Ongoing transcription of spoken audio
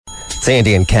It's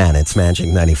Andy and Kat. It's Magic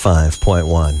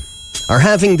 95.1. Are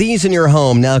having these in your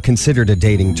home now considered a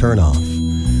dating turnoff?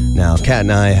 Now, Kat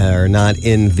and I are not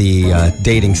in the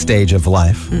dating stage of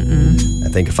life. I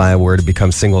think if I were to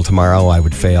become single tomorrow, I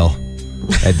would fail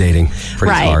at dating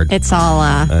pretty hard. It's all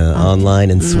online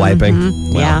and swiping.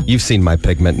 Well, yeah. You've seen my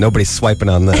pigment. Nobody's swiping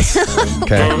on this.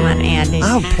 Okay. Come on, Andy.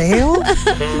 Oh, pale?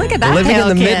 Look at that Living pale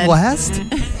in the kid. Midwest?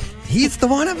 He's the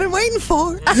one I've been waiting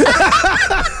for.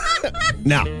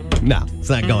 No, it's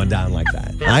not going down like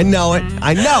that. I know it.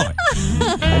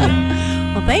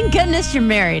 Well, thank goodness you're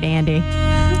married, Andy.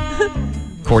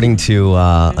 According to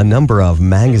a number of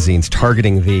magazines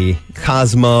targeting the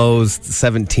Cosmos,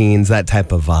 17s, that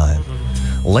type of vibe,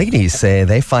 ladies say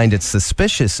they find it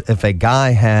suspicious if a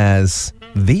guy has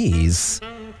these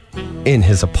in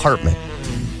his apartment.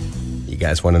 You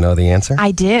guys want to know the answer?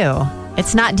 I do.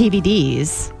 It's not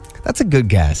DVDs. That's a good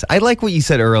guess. I like what you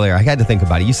said earlier. I had to think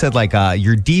about it. You said like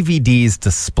your DVDs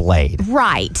displayed.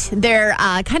 Right. They're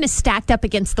kind of stacked up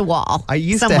against the wall. I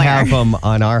used somewhere. to have them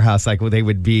on our house. Like they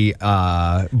would be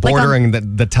bordering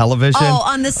the television. Oh,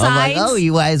 on the sides? I'm like,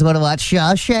 you guys want to watch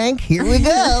Shawshank? Here we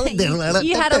go.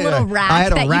 You had a little rack. I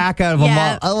had a rack out of them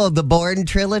all. Oh, the Borden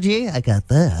trilogy. I got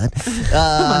that.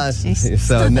 jeez.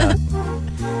 So no.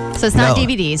 So it's not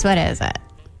DVDs. What is it?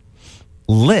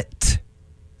 Lit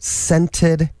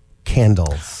scented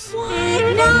candles.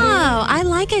 No, I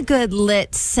like a good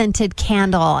lit scented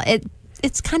candle.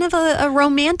 It's kind of a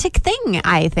romantic thing,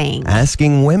 I think.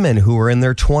 Asking women who are in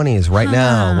their 20s right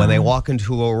now, when they walk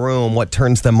into a room, what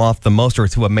turns them off the most, or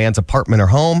to a man's apartment or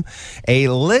home, a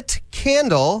lit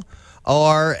candle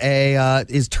or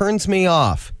turns me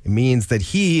off. It means that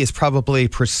he is probably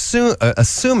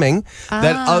assuming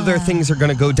that other things are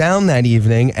going to go down that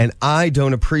evening, and I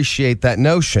don't appreciate that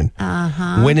notion.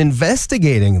 When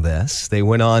investigating this, they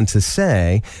went on to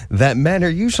say that men are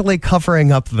usually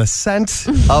covering up the scent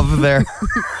of their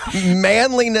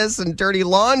manliness and dirty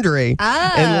laundry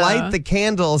and light the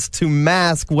candles to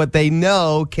mask what they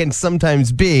know can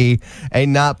sometimes be a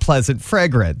not pleasant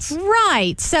fragrance.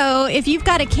 Right. So if you've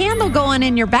got a candle going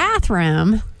in your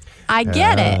bathroom, I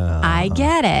get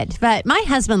it. But my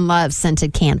husband loves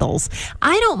scented candles.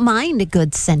 I don't mind a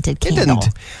good scented candle. It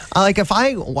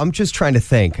didn't. I'm just trying to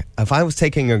think. If I was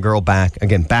taking a girl back in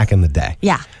the day.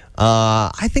 Yeah.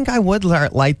 I think I would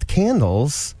light the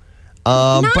candles.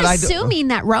 Not but assuming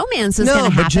that romance is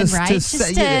going to happen, just right? To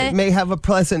say it may have a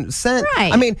pleasant scent.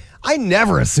 Right. I mean, I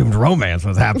never assumed romance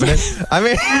was happening. I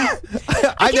mean,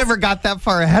 I never got that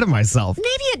far ahead of myself.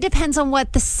 Maybe it depends on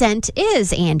what the scent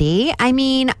is, Andy. I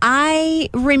mean, I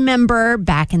remember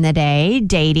back in the day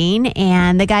dating,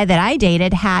 and the guy that I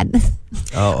dated had,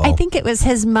 I think it was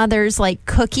his mother's like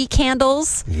cookie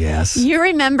candles. Yes. You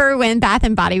remember when Bath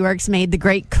and Body Works made the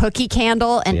great cookie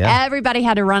candle, and everybody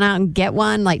had to run out and get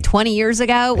one like 20 years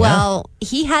ago? Yeah. Well,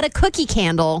 he had a cookie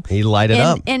candle. He lighted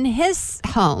up in his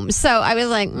home. So I was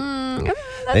like,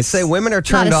 they say women are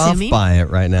turned off by it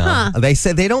right now. They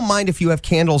say they don't mind if you have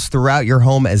candles throughout your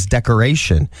home as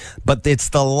decoration, but it's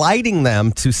the lighting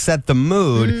them to set the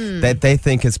mood that they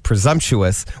think is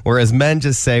presumptuous, whereas men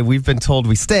just say, we've been told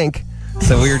we stink,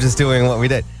 so we were just doing what we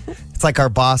did. It's like our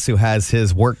boss who has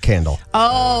his work candle.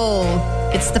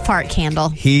 Oh, it's the fart candle.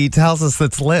 He tells us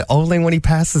it's lit only when he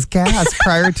passes gas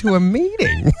prior to a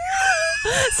meeting.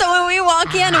 So when we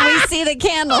walk in and we see the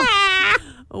candle,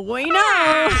 we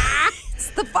know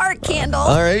it's the fart candle.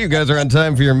 All right, you guys are on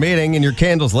time for your meeting and your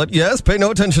candle's lit. Yes, pay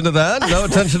no attention to that. No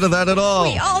attention to that at all.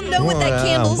 We all know what that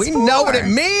candle's for. We know what it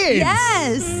means.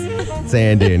 Yes. It's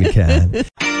Andy and Kat.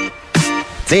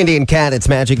 It's Andy and Kat. It's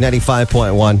Magic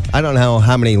 95.1. I don't know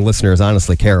how many listeners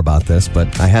honestly care about this,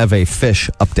 but I have a fish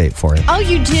update for you. Oh,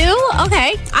 you do?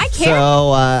 Okay. I care.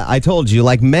 So I told you,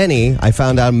 like I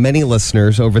found out many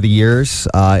listeners over the years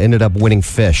ended up winning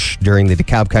fish during the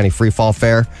DeKalb County Free Fall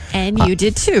Fair. And you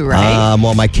did too, right?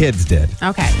 Well, my kids did.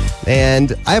 Okay.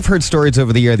 And I've heard stories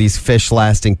over the year of these fish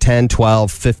lasting 10,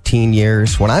 12, 15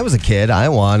 years. When I was a kid, I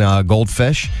won a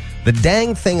goldfish. The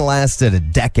dang thing lasted a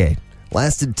decade.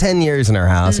 Lasted 10 years in our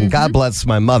house, and God bless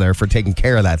my mother for taking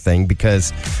care of that thing,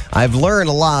 because I've learned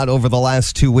a lot over the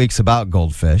last 2 weeks about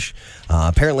goldfish.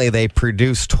 Apparently, they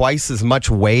produce twice as much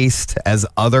waste as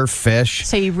other fish.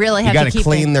 So you really have to keep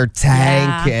clean their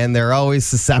tank, and they're always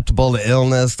susceptible to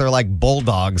illness. They're like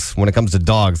bulldogs when it comes to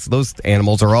dogs. Those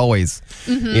animals are always,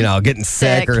 getting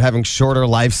sick or having shorter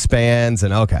lifespans.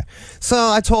 And so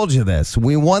I told you this.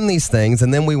 We won these things,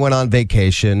 and then we went on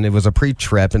vacation. It was a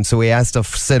pre-trip, and so we asked a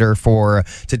sitter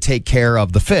to take care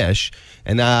of the fish.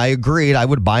 And I agreed I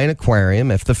would buy an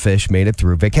aquarium if the fish made it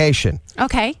through vacation.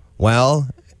 Okay. Well,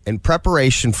 in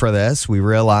preparation for this, we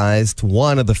realized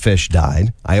one of the fish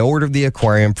died. I ordered the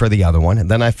aquarium for the other one, and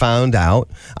then I found out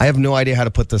I have no idea how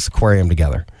to put this aquarium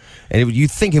together. And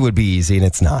you'd think it would be easy, and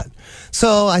it's not.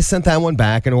 So I sent that one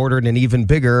back and ordered an even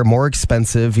bigger, more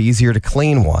expensive, easier to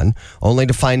clean one, only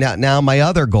to find out now my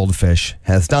other goldfish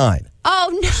has died.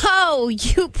 Oh, no.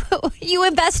 You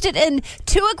invested in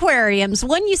 2 aquariums,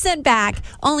 one you sent back,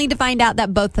 only to find out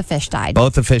that both the fish died.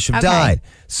 Both the fish have died.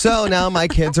 So now my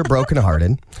kids are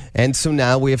brokenhearted. And so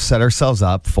now we have set ourselves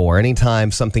up for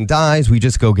anytime something dies, we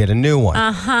just go get a new one.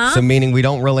 So meaning we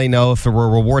don't really know if we're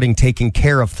rewarding taking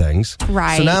care of things.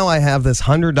 Right. So now I have this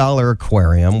 $100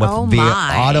 aquarium with the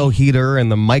auto heater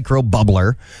and the micro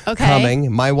bubbler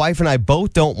coming. My wife and I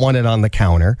both don't want it on the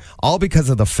counter, all because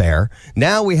of the fair.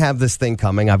 Now we have this thing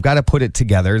coming. I've got to put it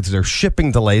together. There's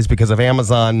shipping delays because of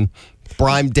Amazon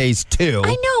Prime Days 2.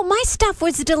 I know. My stuff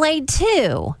was delayed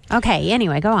too. Okay,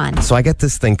 anyway, go on. So I get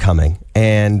this thing coming,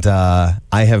 and I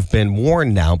have been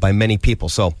warned now by many people.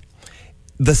 So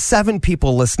the 7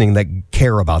 people listening that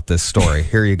care about this story,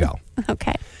 here you go.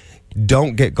 Okay.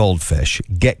 Don't get goldfish.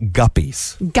 Get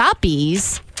guppies.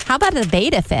 Guppies? How about a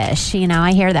betta fish? You know,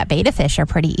 I hear that betta fish are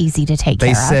pretty easy to take care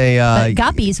of. They say... but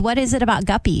guppies, what is it about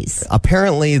guppies?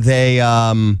 Apparently they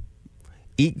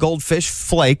eat goldfish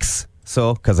flakes.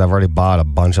 So, because I've already bought a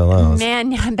bunch of those.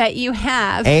 Man, I bet you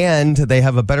have. And they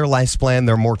have a better lifespan.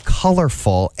 They're more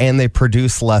colorful, and they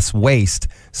produce less waste.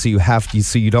 So you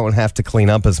don't have to clean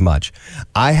up as much.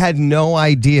 I had no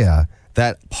idea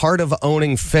that part of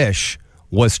owning fish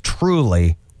was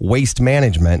truly waste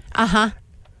management.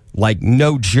 Like,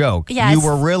 no joke. Yes. You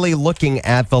were really looking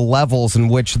at the levels in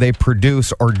which they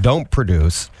produce or don't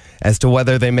produce as to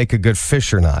whether they make a good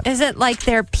fish or not. Is it like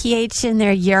their pH in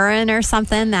their urine or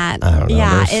something? That I don't know.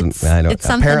 Yeah, it's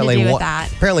something to do with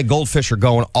that. Apparently, goldfish are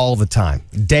going all the time,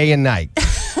 day and night.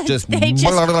 Just they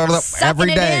just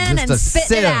every day, in just and a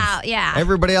spitting it sieve. out. Yeah.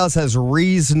 Everybody else has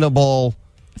reasonable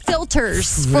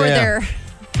filters for their...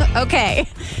 Okay.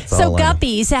 So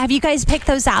guppies, have you guys picked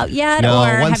those out yet? No,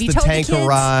 or once have you the told tank the kids?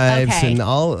 arrives Okay. and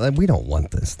all, we don't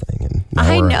want this thing. And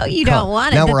I know you don't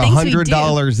want it. Now The we're things we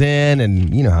 $100 in,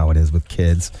 and you know how it is with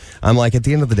kids. I'm like, at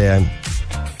the end of the day,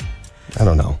 I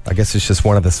don't know. I guess it's just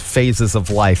one of the phases of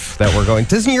life that we're going.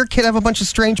 Doesn't your kid have a bunch of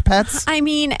strange pets? I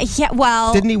mean, yeah,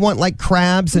 well... Didn't he want, like,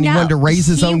 crabs, and no, he wanted to raise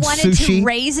his own He wanted sushi? to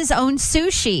raise his own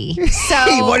sushi. So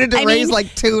He wanted to raise,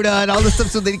 like, tuna and all this stuff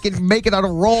so that he could make it on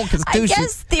a roll. Because I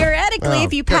guess, theoretically,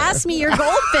 if you pass me your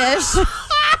goldfish...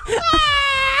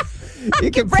 you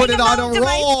can put it on a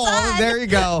roll. There you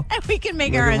go. And we can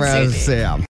make our own sushi.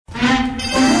 Sam.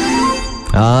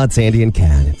 It's Andy and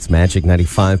Kat. It's Magic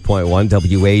 95.1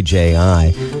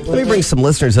 WAJI. Let me bring some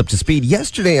listeners up to speed.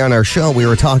 Yesterday on our show, we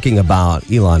were talking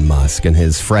about Elon Musk and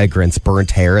his fragrance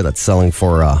Burnt Hair that's selling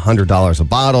for $100 a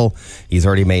bottle. He's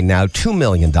already made now $2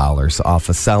 million off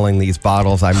of selling these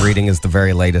bottles. I'm reading is the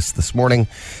very latest this morning.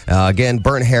 Again,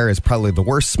 Burnt Hair is probably the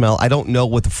worst smell. I don't know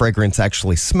what the fragrance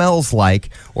actually smells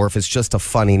like or if it's just a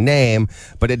funny name,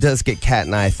 but it does get Kat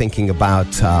and I thinking about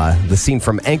the scene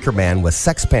from Anchorman with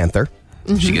Sex Panther.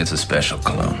 She gets a special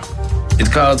cologne. It's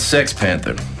called Sex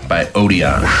Panther by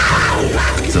Odeon.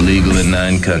 It's illegal in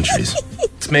 9 countries.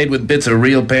 It's made with bits of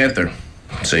real panther,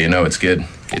 so you know it's good.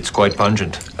 It's quite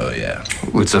pungent. Oh, yeah.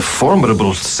 It's a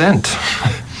formidable scent.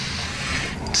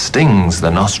 Stings the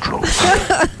nostrils.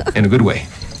 In a good way.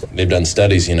 They've done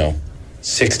studies,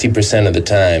 60% of the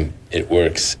time, it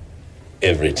works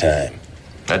every time.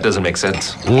 That doesn't make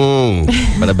sense.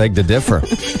 But I beg to differ.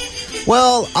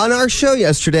 Well, on our show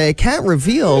yesterday, Kat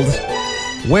revealed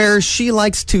where she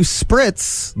likes to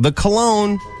spritz the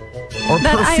cologne or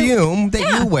perfume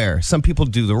that you wear. Some people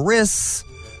do the wrists.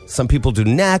 Some people do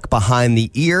neck, behind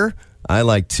the ear. I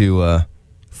like to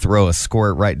throw a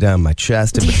squirt right down my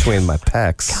chest in between my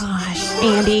pecs. Gosh,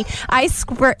 Andy, I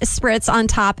spritz on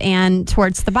top and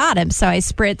towards the bottom. So I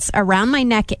spritz around my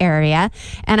neck area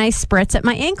and I spritz at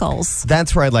my ankles.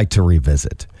 That's where I'd like to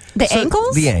revisit. The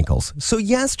ankles? The ankles. So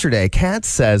yesterday, Kat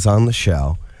says on the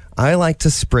show, I like to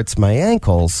spritz my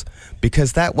ankles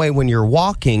because that way when you're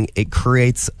walking, it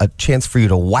creates a chance for you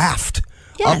to waft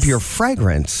up your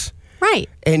fragrance. Right.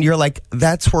 And you're like,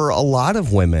 that's where a lot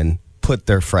of women put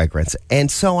their fragrance. And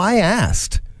so I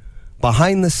asked,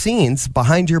 behind the scenes,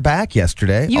 behind your back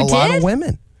yesterday, lot of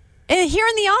women. Here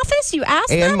in the office, you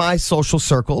asked And them? my social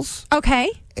circles.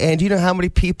 Okay. And you know how many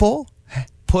people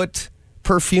put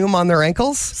perfume on their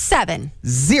ankles? 7.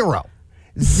 Zero.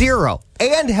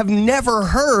 And have never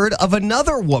heard of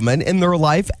another woman in their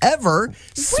life ever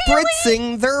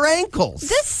spritzing their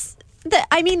ankles.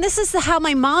 This is how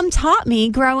my mom taught me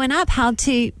growing up how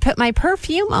to put my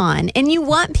perfume on. And you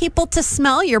want people to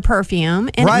smell your perfume.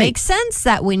 And Right. it makes sense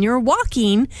that when you're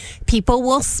walking, people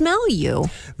will smell you.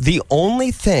 The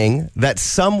only thing that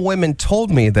some women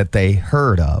told me that they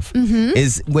heard of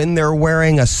is when they're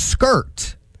wearing a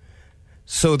skirt.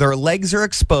 So their legs are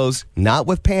exposed, not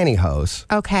with pantyhose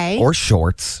Okay. or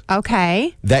shorts,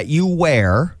 Okay. that you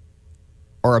wear,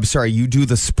 or I'm sorry, you do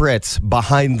the spritz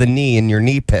behind the knee in your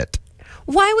knee pit.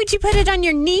 Why would you put it on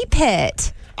your knee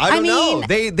pit? I don't know.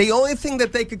 The only thing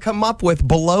that they could come up with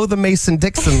below the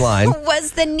Mason-Dixon line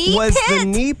was the knee was pit. the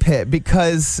knee pit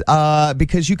because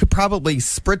you could probably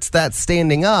spritz that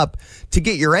standing up. To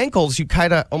get your ankles, you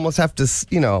kind of almost have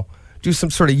to, do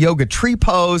some sort of yoga tree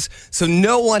pose. So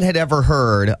no one had ever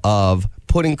heard of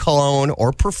putting cologne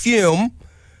or perfume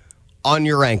on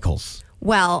your ankles.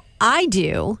 Well, I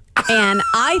do. And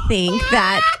I think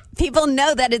that people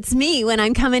know that it's me when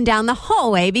I'm coming down the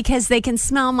hallway because they can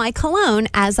smell my cologne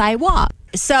as I walk.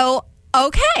 So,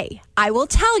 okay, I will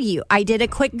tell you. I did a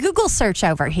quick Google search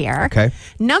over here. Okay.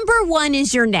 Number 1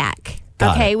 is your neck.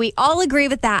 Got Okay, it. we all agree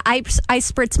with that. I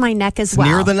spritz my neck as well.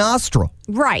 Near the nostril.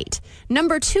 Right.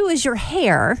 Number 2 is your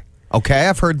hair. Okay,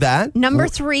 I've heard that. Number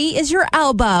 3 is your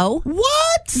elbow.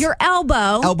 What? Your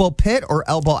elbow. Elbow pit or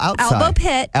elbow outside? Elbow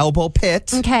pit. Elbow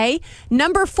pit. Okay.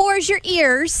 Number 4 is your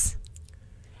ears.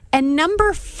 And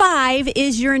number 5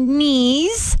 is your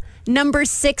knees. Number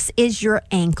 6 is your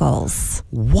ankles.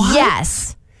 What?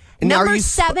 Yes. And are Number you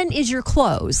 7 is your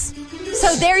clothes.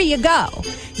 So there you go.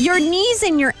 Your knees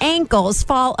and your ankles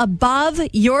fall above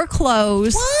your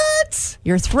clothes. What?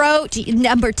 Your throat.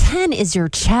 Number 10 is your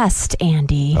chest,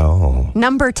 Andy. Oh.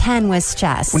 Number 10 was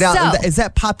chest. Now, So- is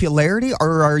that popularity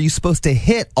or are you supposed to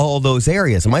hit all those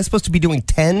areas? Am I supposed to be doing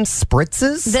 10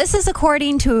 spritzes? This is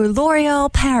according to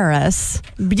L'Oreal Paris.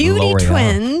 Beauty L'Oreal.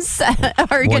 twins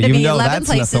are going to you be know 11 that's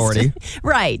an places. authority.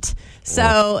 Right.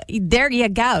 So there you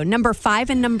go. Number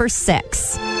 5 and number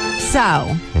 6. So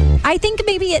I think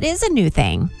maybe it is a new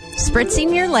thing.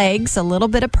 Spritzing your legs, a little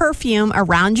bit of perfume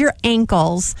around your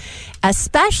ankles,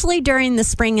 especially during the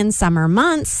spring and summer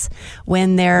months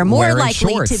when they're more Wearing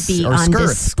likely to shorts be or on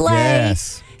skirts. display.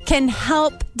 Yes. Can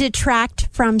help detract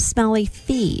from smelly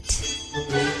feet.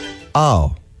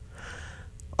 Oh,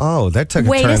 that took a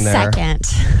Wait turn a there. second.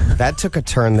 That took a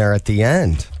turn there at the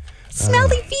end.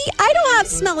 Smelly feet? I don't have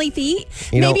smelly feet.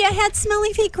 You know- Maybe I had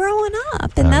smelly feet growing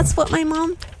up, and that's what my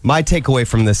mom. My takeaway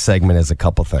from this segment is a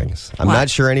couple things. I'm What? not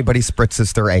sure anybody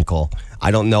spritzes their ankle.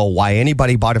 I don't know why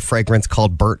anybody bought a fragrance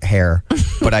called Burnt Hair,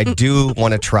 but I do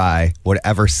want to try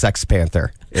whatever Sex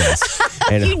Panther is.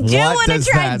 And You do what wanna does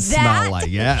try that smell that? like?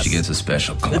 Yes. She gets a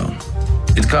special cologne.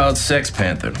 It's called Sex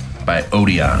Panther by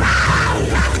Odeon.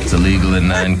 It's illegal in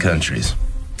 9 countries.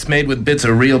 It's made with bits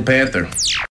of real panther.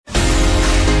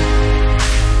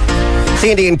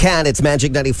 Andy and Kat, it's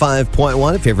Magic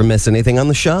 95.1. If you ever miss anything on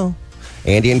the show,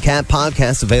 Andy and Kat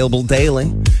podcast available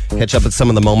daily. Catch up at some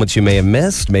of the moments you may have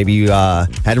missed. Maybe you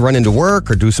had to run into work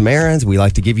or do some errands. We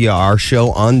like to give you our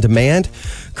show on demand.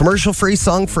 Commercial free,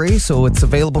 song free, so it's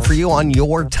available for you on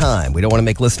your time. We don't want to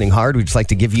make listening hard. We just like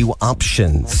to give you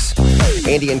options.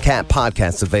 Andy and Kat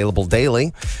podcast available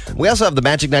daily. We also have the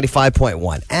Magic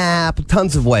 95.1 app.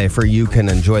 Tons of way for you can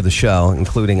enjoy the show,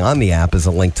 including on the app is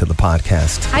a link to the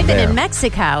podcast. I've been there. in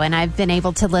Mexico, and I've been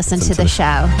able to listen to the show.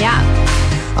 Yeah.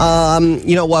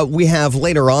 You know what we have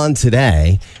later on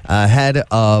today, ahead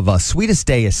of Sweetest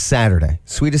Day is Saturday.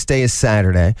 Sweetest Day is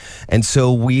Saturday. And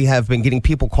so we have been getting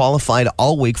people qualified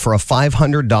all week for a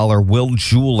 $500 Will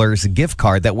Jewelers gift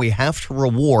card that we have to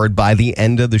reward by the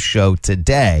end of the show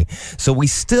today. So we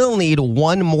still need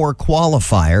one more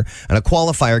qualifier, and a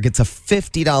qualifier gets a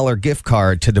 $50 gift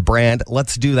card to the brand.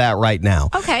 Let's do that right now.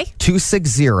 Okay.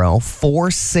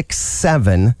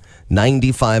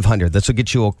 260-467-9500. This will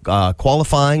get you a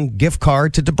qualifying gift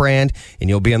card to DeBrand, and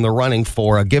you'll be in the running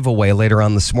for a giveaway later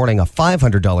on this morning, a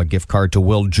 $500 gift card to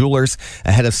Will Jewelers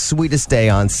ahead of Sweetest Day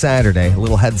on Saturday. A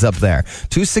little heads up there.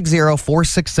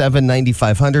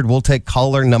 260-467-9500. We'll take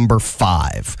caller number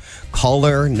 5.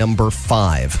 Caller number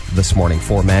 5 this morning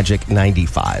for Magic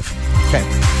 95. Okay.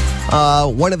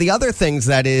 One of the other things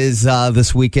that is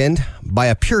this weekend, by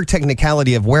a pure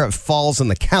technicality of where it falls in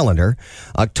the calendar,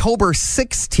 October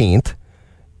 16th,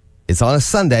 it's on a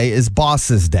Sunday, is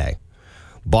Boss's Day.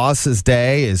 Boss's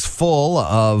Day is full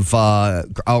of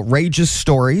outrageous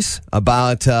stories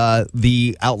about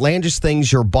the outlandish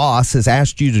things your boss has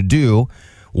asked you to do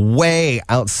way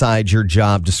outside your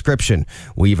job description.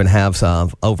 We even have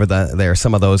some over there,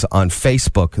 some of those on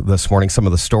Facebook this morning, some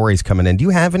of the stories coming in. Do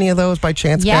you have any of those by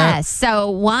chance, Kat? Yes. So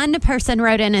one person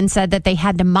wrote in and said that they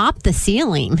had to mop the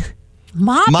ceiling.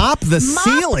 Mop the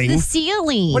ceiling? the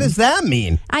ceiling. What does that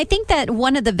mean? I think that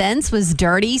one of the vents was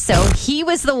dirty, so he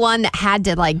was the one that had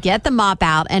to like get the mop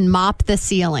out and mop the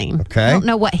ceiling. Okay. I don't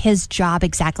know what his job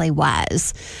exactly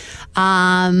was.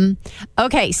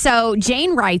 Okay, so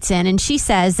Jane writes in and she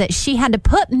says that she had to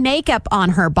put makeup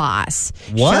on her boss.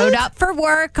 What? Showed up for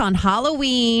work on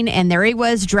Halloween and there he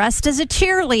was dressed as a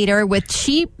cheerleader with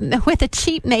a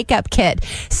cheap makeup kit.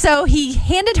 So he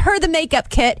handed her the makeup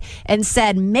kit and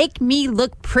said, "Make me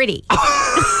look pretty."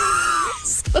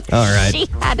 So All right. she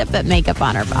had to put makeup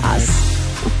on her boss.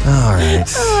 All right.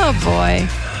 Oh boy.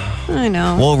 I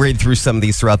know. We'll read through some of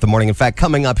these throughout the morning. In fact,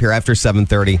 coming up here after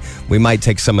 7:30, we might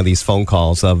take some of these phone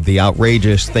calls of the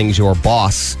outrageous things your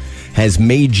boss has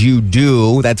made you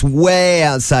do. That's way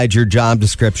outside your job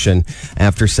description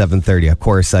after 7:30. Of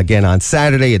course, again, on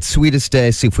Saturday, it's Sweetest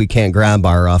Day. See if we can't grab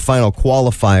our final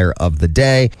qualifier of the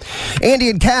day. Andy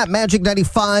and Kat, Magic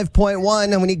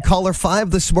 95.1. And we need caller 5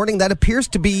 this morning. That appears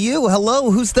to be you.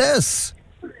 Hello, who's this?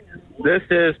 This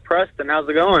is Preston. How's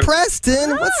it going?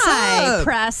 Preston, what's Hi, up?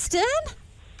 Preston.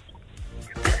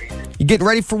 You getting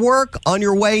ready for work? On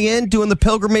your way in, doing the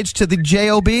pilgrimage to the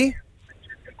JOB?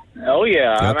 Oh,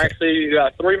 yeah. I'm Okay. actually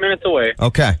 3 minutes away.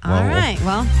 Okay. All right.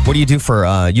 Well, What do you do for,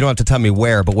 you don't have to tell me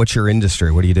where, but what's your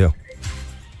industry? What do you do?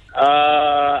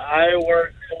 I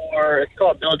work for, it's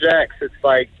called Bill Jacks. It's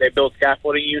like they build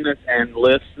scaffolding units and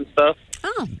lifts and stuff.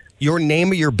 oh, Your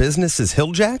name of your business is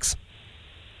Hill Jacks?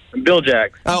 Bill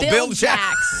Jacks. Oh, Bill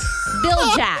Jacks.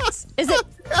 Bill Jacks. Is it?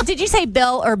 Did you say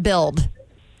Bill or build?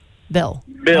 Bill.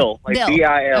 Bill, like Bill.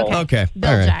 B-I-L. Okay.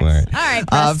 Bill all right. Jacks. All right.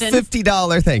 All right, Preston.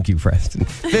 $50, thank you, Preston.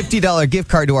 $50 gift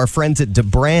card to our friends at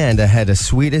DeBrand ahead of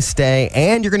Sweetest Day.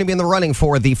 And you're going to be in the running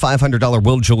for the $500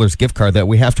 Will Jewelers gift card that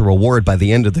we have to reward by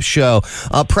the end of the show.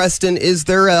 Preston, is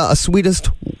there a sweetest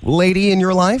lady in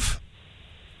your life?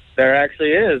 There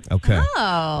actually is. Okay.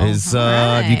 Oh, Is all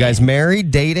have you right. guys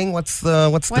married, dating? What's the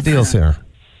What's deals here?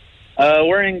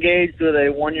 We're engaged with a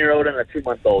 1-year-old and a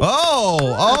 2-month-old.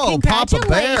 Oh, Papa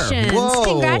Bear. Congratulations. Whoa.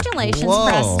 Congratulations,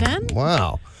 Whoa. Preston.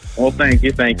 Wow. Well, thank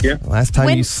you. Last time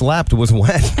When- you slept was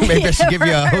when? Maybe I should give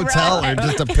you a hotel or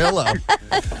just a pillow.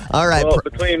 All right. Well,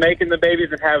 between making the babies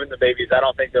and having the babies, I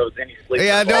don't think there was any sleep.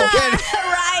 Yeah, no involved. kidding.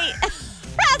 Right.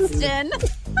 Preston.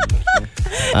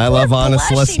 I love honest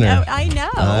Blushing. listener. I know.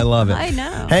 I love it. I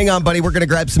know. Hang on, buddy. We're going to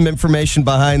grab some information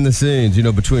behind the scenes,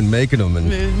 between making them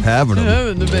and having them.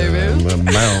 Having the baby.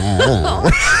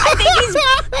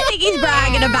 I think he's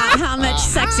bragging about how much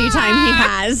sexy time he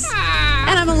has.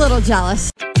 And I'm a little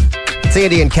jealous. It's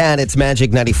Andy and Kat. It's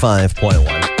Magic 95.1.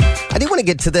 I do want to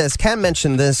get to this. Kat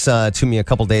mentioned this to me a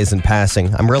couple days in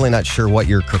passing. I'm really not sure what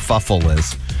your kerfuffle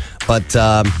is. But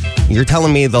you're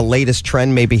telling me the latest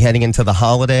trend may be heading into the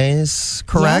holidays,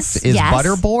 correct? Yes, is yes.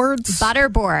 butterboards?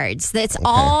 Butterboards. That's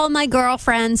all my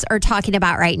girlfriends are talking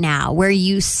about right now, where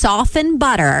you soften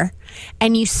butter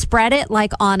and you spread it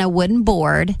like on a wooden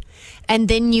board. And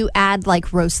then you add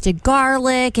like roasted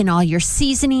garlic and all your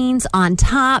seasonings on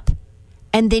top.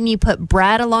 And then you put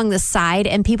bread along the side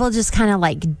and people just kind of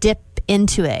like dip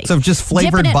into it. So just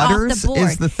flavored Dipping it off butters board.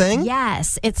 is the thing?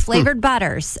 Yes, it's flavored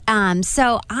butters.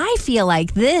 So I feel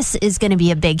like this is going to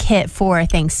be a big hit for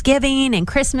Thanksgiving and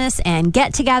Christmas and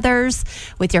get-togethers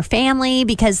with your family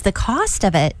because the cost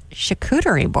of it,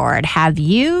 charcuterie board. Have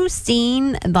you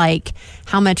seen like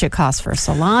how much it costs for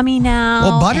salami now?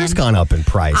 Well, butter's And- gone up in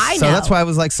price. I So know. that's why I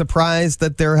was like surprised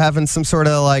that they're having some sort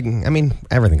of like, I mean,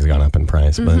 everything's gone up in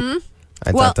price, but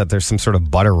I Well- thought that there's some sort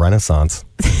of butter renaissance.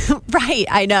 Right,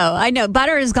 I know.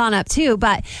 Butter has gone up too,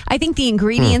 but I think the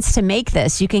ingredients to make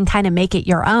this, you can kind of make it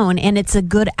your own, and it's a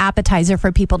good appetizer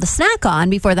for people to snack on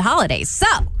before the holidays. So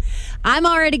I'm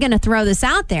already going to throw this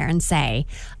out there and say,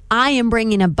 I am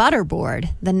bringing a butter board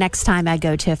the next time I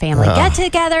go to a family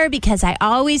get-together because I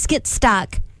always get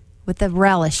stuck with the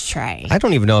relish tray. I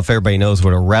don't even know if everybody knows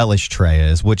what a relish tray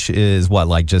is, which is what,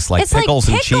 like just like It's pickles,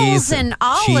 like and cheese and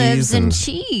olives and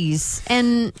cheese.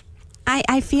 And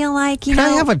I feel like, Can I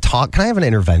have a talk? Can I have an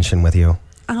intervention with you?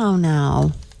 Oh,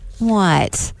 no.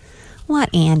 What?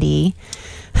 What, Andy?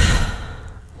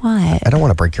 What? I don't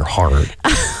want to break your heart,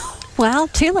 Well,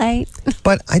 too late.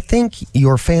 but I think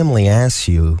your family asks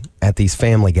you at these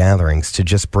family gatherings to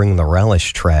just bring the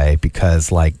relish tray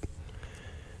because, like,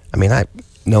 I mean, I've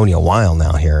known you a while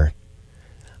now here.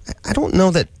 I don't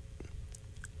know that.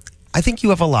 I think you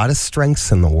have a lot of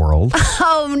strengths in the world.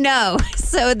 Oh, no.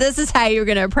 So this is how you're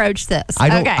going to approach this.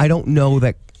 Okay. I don't know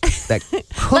that But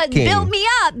cooking. build me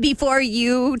up before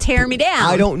you tear me down.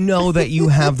 I don't know that you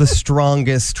have the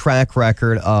strongest track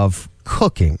record of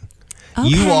cooking.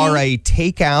 You Okay. are a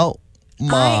takeout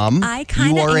mom. I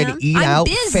kind You of are am. an eat I'm out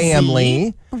busy.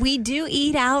 family. We do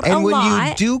eat out And a when lot.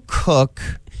 you do cook,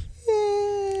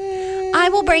 I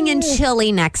will bring in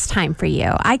chili next time for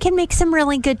you. I can make some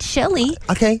really good chili.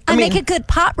 Okay, I I make mean- a good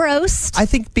pot roast. I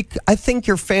think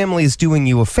your family is doing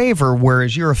you a favor,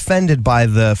 whereas you're offended by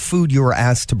the food you were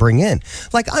asked to bring in.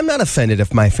 Like, I'm not offended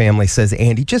if my family says,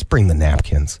 Andy, just bring the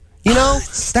napkins. You know,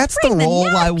 that's the bring the role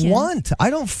I napkins. want. I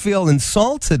don't feel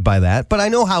insulted by that, but I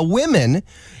know how women,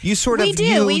 you sort We of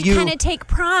do. We you kind of take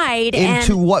pride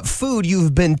into and what food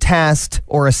you've been tasked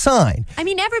or assigned. I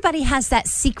mean, everybody has that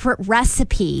secret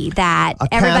recipe that A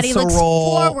everybody looks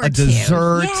casserole, forward a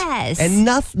dessert, to. Yes. and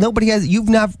nobody has. You've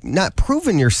not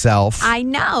proven yourself. I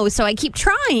know. So I keep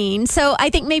trying. So I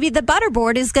think maybe the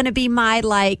butterboard is going to be my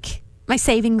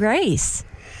saving grace.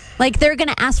 Like, they're going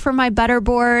to ask for my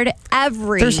butterboard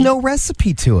There's no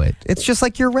recipe to it. It's just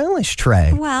like your relish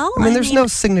tray. Well, I mean, I there's mean- no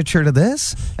signature to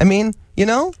this. I mean,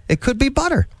 it could be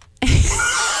butter.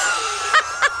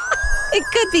 It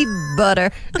could be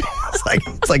butter.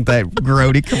 It's like that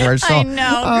grody commercial. I know.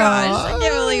 Gosh, I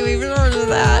can't believe we've heard of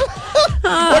that.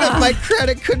 What if my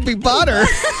credit could be butter?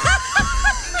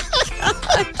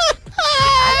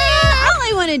 All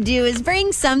I want to do is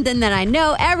bring something that I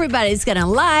know everybody's going to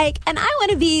like, and I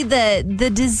want to be the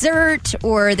dessert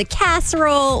or the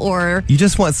casserole or You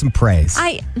just want some praise,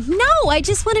 I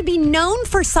just want to be known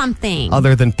for something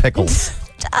other than pickles.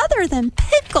 other than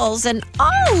pickles and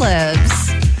olives.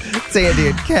 It's Andy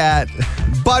and Kat.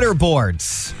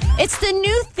 Butterboards. It's the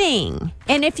new thing,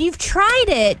 and if you've tried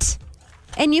it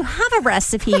and you have a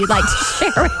recipe you'd like to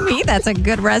share with me, that's a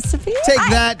good recipe. Take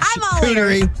that, I'm all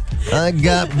ears. charcuterie. I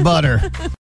got butter.